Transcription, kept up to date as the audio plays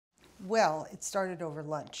Well, it started over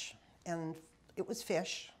lunch, and it was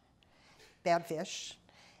fish, bad fish,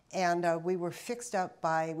 and we were fixed up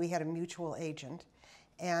by, we had a mutual agent.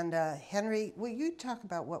 And Henry, will you talk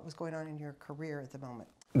about what was going on in your career at the moment?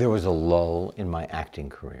 There was a lull in my acting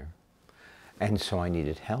career, and so I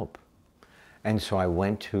needed help. And so I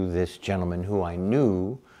went to this gentleman who I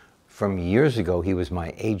knew from years ago. He was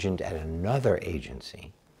my agent at another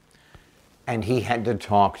agency. And he had to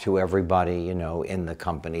talk to everybody, you know, in the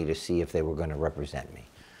company to see if they were going to represent me.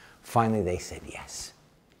 Finally, they said yes.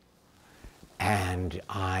 And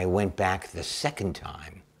I went back the second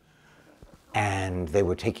time, and they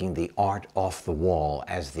were taking the art off the wall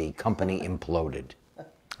as the company imploded.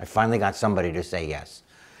 I finally got somebody to say yes.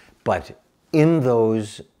 But in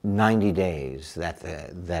those 90 days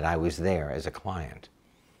that I was there as a client,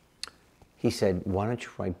 he said, why don't you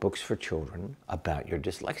write books for children about your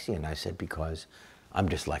dyslexia? And I said, because I'm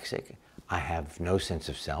dyslexic, I have no sense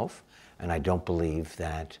of self, and I don't believe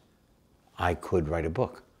that I could write a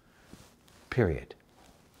book, period.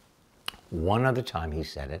 One other time he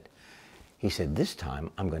said it, he said, this time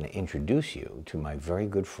I'm going to introduce you to my very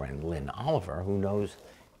good friend, Lin Oliver, who knows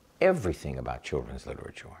everything about children's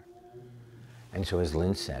literature. And so as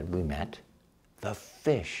Lin said, we met. The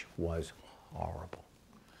fish was horrible.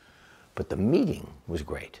 But the meeting was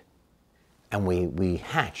great. And we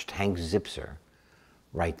hatched Hank Zipzer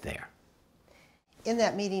right there. In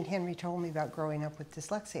that meeting, Henry told me about growing up with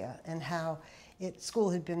dyslexia and how school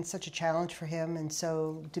had been such a challenge for him and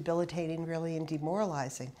so debilitating, really, and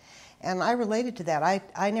demoralizing. And I related to that.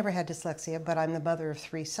 I never had dyslexia, but I'm the mother of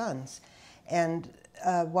 3 sons. And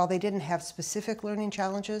while they didn't have specific learning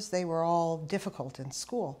challenges, they were all difficult in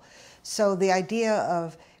school. So the idea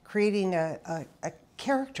of creating a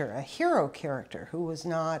character, a hero character, who was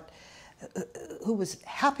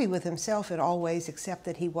happy with himself in all ways except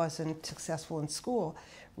that he wasn't successful in school,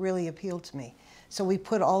 really appealed to me. So we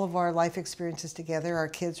put all of our life experiences together. Our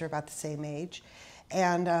kids are about the same age.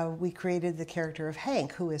 And we created the character of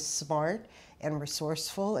Hank, who is smart and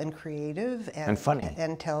resourceful and creative and funny,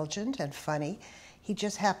 and intelligent and funny. He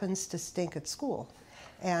just happens to stink at school.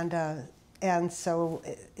 And so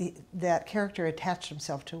that character attached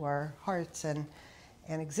himself to our hearts and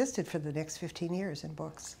existed for the next 15 years in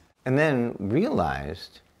books. And then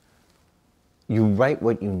realized you write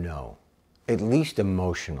what you know, at least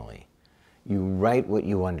emotionally. You write what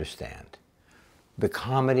you understand. The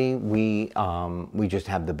comedy, we just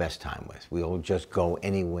have the best time with. We'll just go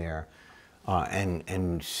anywhere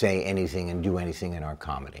and say anything and do anything in our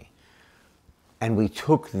comedy. And we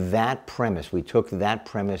took that premise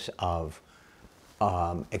of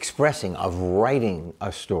expressing, of writing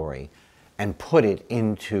a story, and put it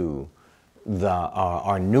into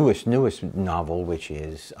our newest novel, which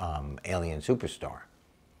is Alien Superstar.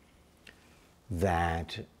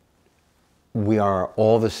 That we are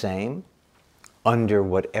all the same under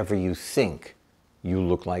whatever you think you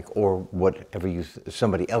look like, or whatever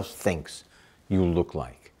somebody else thinks you look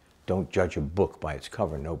like. Don't judge a book by its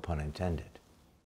cover, no pun intended.